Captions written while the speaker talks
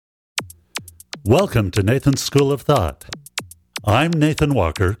Welcome to Nathan's School of Thought. I'm Nathan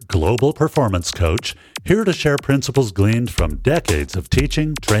Walker, Global Performance Coach, here to share principles gleaned from decades of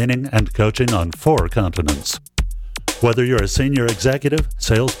teaching, training, and coaching on 4 continents. Whether you're a senior executive,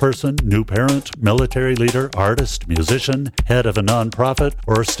 salesperson, new parent, military leader, artist, musician, head of a nonprofit,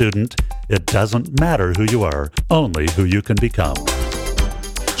 or student, it doesn't matter who you are, only who you can become.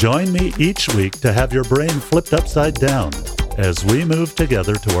 Join me each week to have your brain flipped upside down as we move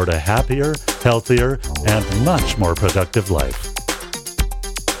together toward a happier, healthier, and much more productive life.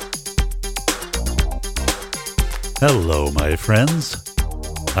 Hello, my friends.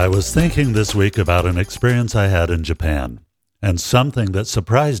 I was thinking this week about an experience I had in Japan, and something that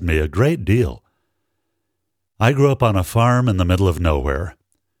surprised me a great deal. I grew up on a farm in the middle of nowhere.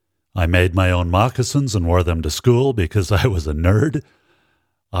 I made my own moccasins and wore them to school because I was a nerd.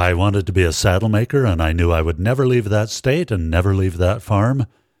 I wanted to be a saddle maker, and I knew I would never leave that state and never leave that farm,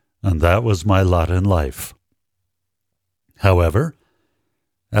 and that was my lot in life. However,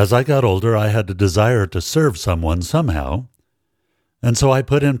 as I got older, I had a desire to serve someone somehow, and so I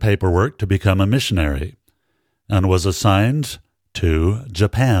put in paperwork to become a missionary and was assigned to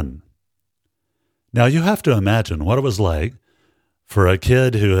Japan. Now, you have to imagine what it was like for a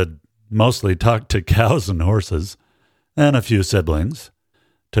kid who had mostly talked to cows and horses and a few siblings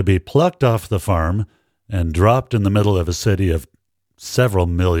to be plucked off the farm and dropped in the middle of a city of several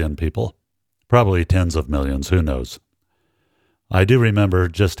million people, probably tens of millions, who knows. I do remember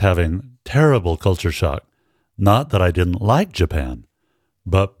just having terrible culture shock. Not that I didn't like Japan,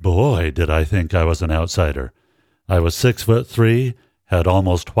 but boy, did I think I was an outsider. I was 6'3", had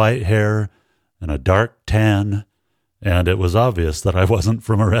almost white hair and a dark tan, and it was obvious that I wasn't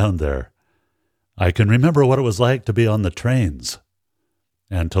from around there. I can remember what it was like to be on the trains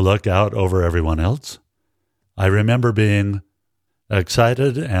and to look out over everyone else. I remember being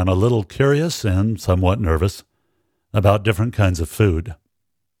excited and a little curious and somewhat nervous about different kinds of food.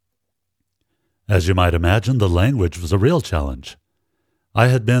 As you might imagine, the language was a real challenge. I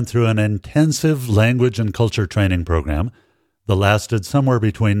had been through an intensive language and culture training program that lasted somewhere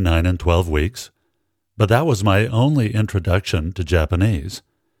between 9 and 12 weeks, but that was my only introduction to Japanese,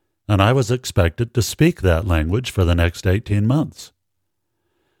 and I was expected to speak that language for the next 18 months.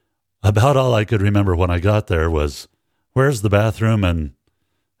 About all I could remember when I got there was, "Where's the bathroom?" and,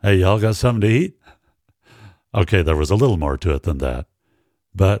 "Hey, y'all got something to eat?" Okay, there was a little more to it than that,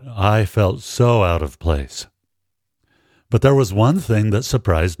 but I felt so out of place. But there was one thing that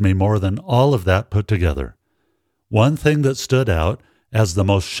surprised me more than all of that put together. One thing that stood out as the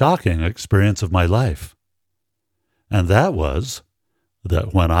most shocking experience of my life. And that was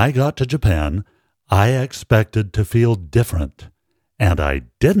that when I got to Japan, I expected to feel different. And I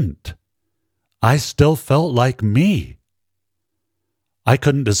didn't. I still felt like me. I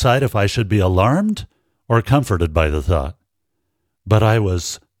couldn't decide if I should be alarmed or comforted by the thought. But I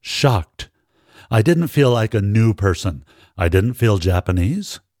was shocked. I didn't feel like a new person. I didn't feel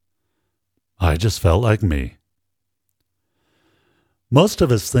Japanese. I just felt like me. Most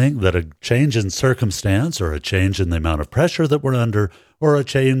of us think that a change in circumstance or a change in the amount of pressure that we're under or a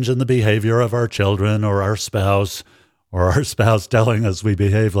change in the behavior of our children or our spouse telling us we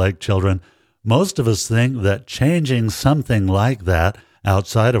behave like children, most of us think that changing something like that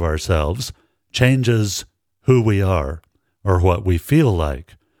outside of ourselves changes who we are, or what we feel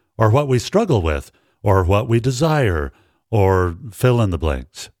like, or what we struggle with, or what we desire, or fill in the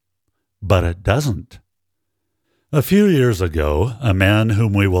blanks. But it doesn't. A few years ago, a man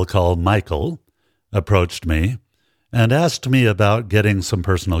whom we will call Michael approached me and asked me about getting some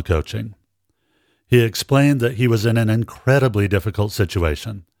personal coaching. He explained that he was in an incredibly difficult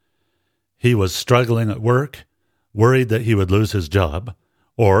situation. He was struggling at work, worried that he would lose his job,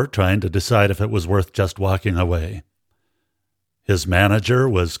 or trying to decide if it was worth just walking away. His manager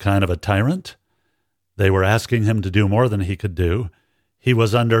was kind of a tyrant. They were asking him to do more than he could do. He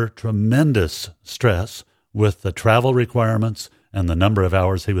was under tremendous stress with the travel requirements and the number of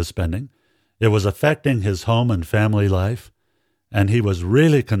hours he was spending. It was affecting his home and family life, and he was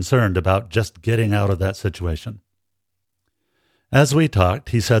really concerned about just getting out of that situation. As we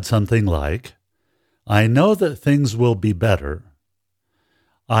talked, he said something like, "I know that things will be better.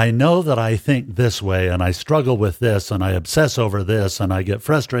 I know that I think this way, and I struggle with this, and I obsess over this, and I get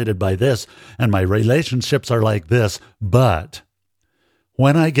frustrated by this, and my relationships are like this, but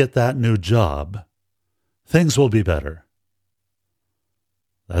when I get that new job, things will be better."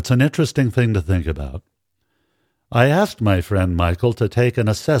 That's an interesting thing to think about. I asked my friend Michael to take an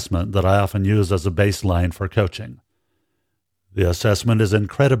assessment that I often use as a baseline for coaching. The assessment is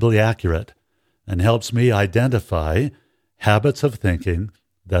incredibly accurate and helps me identify habits of thinking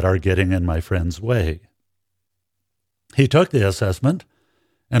that are getting in my friend's way. He took the assessment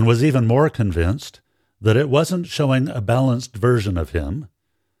and was even more convinced that it wasn't showing a balanced version of him,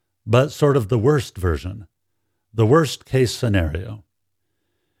 but sort of the worst version, the worst case scenario.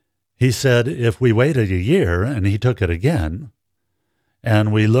 He said if we waited a year and he took it again,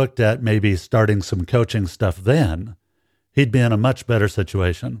 and we looked at maybe starting some coaching stuff then, he'd be in a much better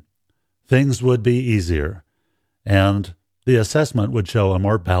situation. Things would be easier, and the assessment would show a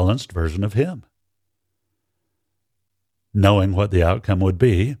more balanced version of him. Knowing what the outcome would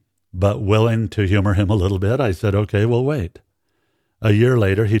be, but willing to humor him a little bit, I said, okay, we'll wait. A year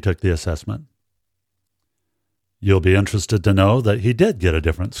later, he took the assessment. You'll be interested to know that he did get a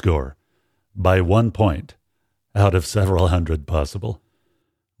different score, by 1 point, out of several hundred possible.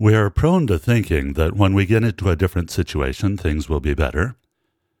 We are prone to thinking that when we get into a different situation, things will be better,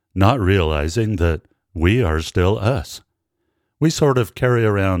 not realizing that we are still us. We sort of carry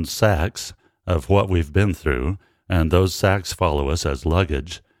around sacks of what we've been through, and those sacks follow us as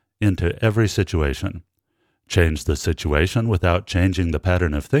luggage into every situation. Change the situation without changing the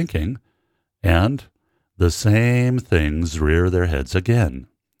pattern of thinking, and the same things rear their heads again.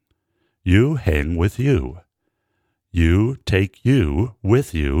 You hang with you. You take you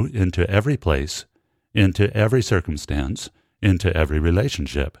with you into every place, into every circumstance, into every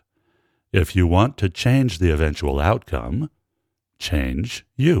relationship. If you want to change the eventual outcome, change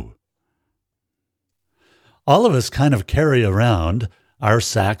you. All of us kind of carry around our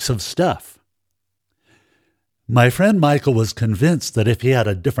sacks of stuff. My friend Michael was convinced that if he had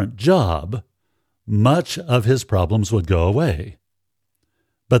a different job, much of his problems would go away.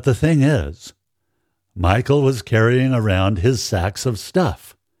 But the thing is, Michael was carrying around his sacks of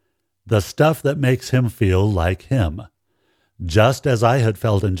stuff, the stuff that makes him feel like him, just as I had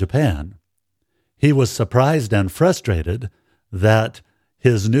felt in Japan. He was surprised and frustrated that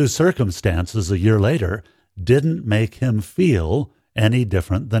his new circumstances a year later didn't make him feel any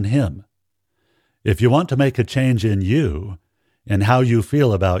different than him. If you want to make a change in you, in how you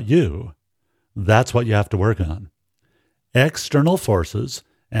feel about you, that's what you have to work on. External forces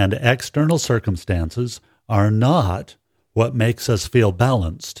and external circumstances are not what makes us feel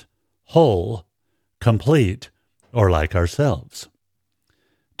balanced, whole, complete, or like ourselves.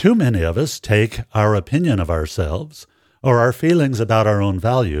 Too many of us take our opinion of ourselves or our feelings about our own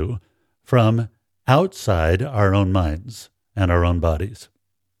value from outside our own minds and our own bodies.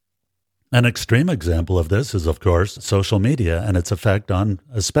 An extreme example of this is, of course, social media and its effect on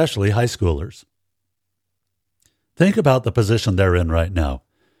especially high schoolers. Think about the position they're in right now.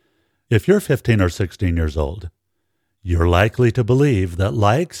 If you're 15 or 16 years old, you're likely to believe that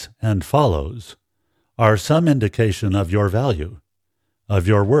likes and follows are some indication of your value, of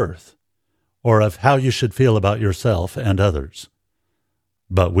your worth, or of how you should feel about yourself and others.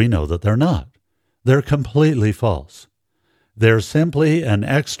 But we know that they're not. They're completely false. They're simply an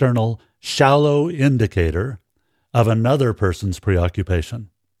external, shallow indicator of another person's preoccupation.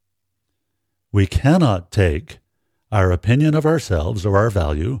 We cannot take our opinion of ourselves or our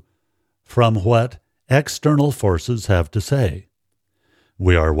value from what external forces have to say.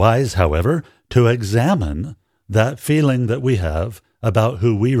 We are wise, however, to examine that feeling that we have about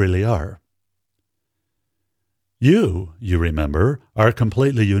who we really are. You remember, are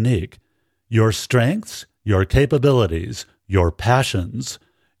completely unique. Your strengths, your capabilities, your passions,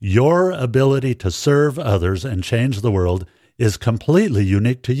 your ability to serve others and change the world is completely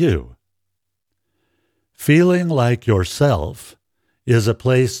unique to you. Feeling like yourself is a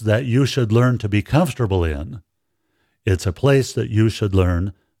place that you should learn to be comfortable in. It's a place that you should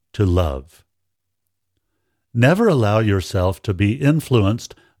learn to love. Never allow yourself to be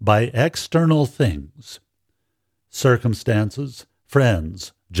influenced by external things, circumstances,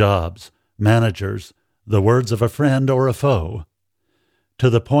 friends, jobs, managers, the words of a friend or a foe, to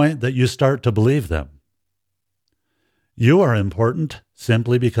the point that you start to believe them. You are important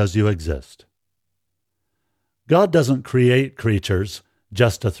simply because you exist. God doesn't create creatures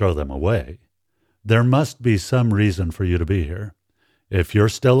just to throw them away. There must be some reason for you to be here. If you're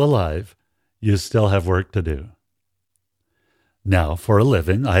still alive, you still have work to do. Now, for a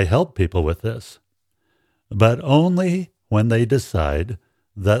living, I help people with this, but only when they decide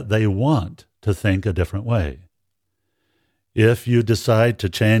that they want to think a different way. If you decide to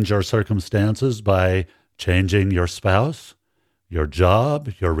change your circumstances by changing your spouse, your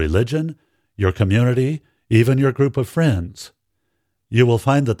job, your religion, your community, even your group of friends, you will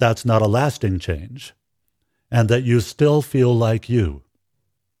find that that's not a lasting change, and that you still feel like you.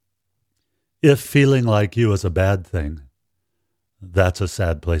 If feeling like you is a bad thing, that's a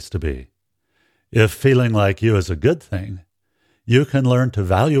sad place to be. If feeling like you is a good thing, you can learn to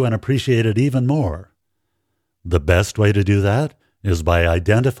value and appreciate it even more. The best way to do that is by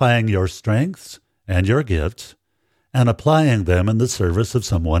identifying your strengths and your gifts and applying them in the service of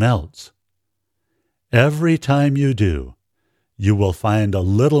someone else. Every time you do, you will find a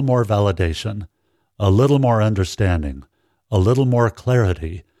little more validation, a little more understanding, a little more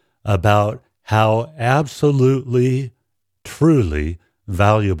clarity about how absolutely, truly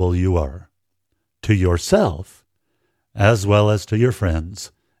valuable you are to yourself, as well as to your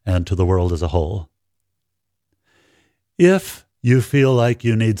friends and to the world as a whole. If you feel like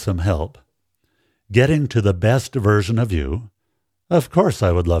you need some help getting to the best version of you, of course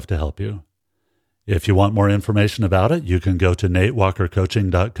I would love to help you. If you want more information about it, you can go to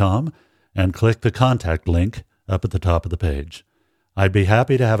natewalkercoaching.com and click the contact link up at the top of the page. I'd be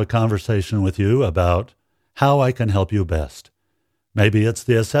happy to have a conversation with you about how I can help you best. Maybe it's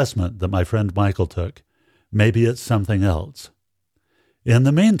the assessment that my friend Michael took. Maybe it's something else. In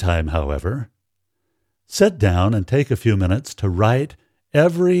the meantime, however, sit down and take a few minutes to write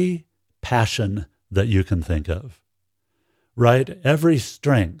every passion that you can think of. Write every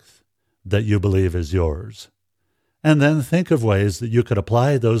strength that you believe is yours. And then think of ways that you could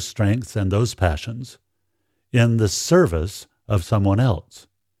apply those strengths and those passions in the service of someone else.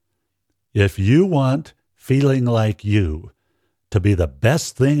 If you want feeling like you to be the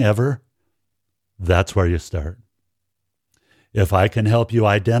best thing ever, that's where you start. If I can help you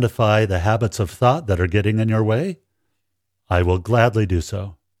identify the habits of thought that are getting in your way, I will gladly do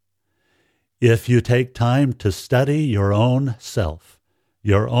so. If you take time to study your own self,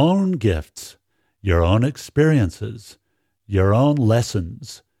 your own gifts, your own experiences, your own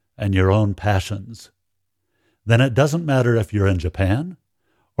lessons, and your own passions, then it doesn't matter if you're in Japan,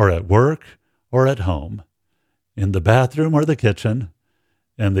 or at work, or at home, in the bathroom or the kitchen,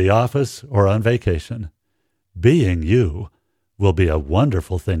 in the office or on vacation. Being you will be a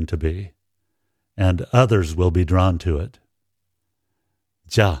wonderful thing to be, and others will be drawn to it.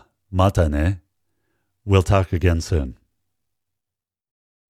 Ja, mata ne. We'll talk again soon.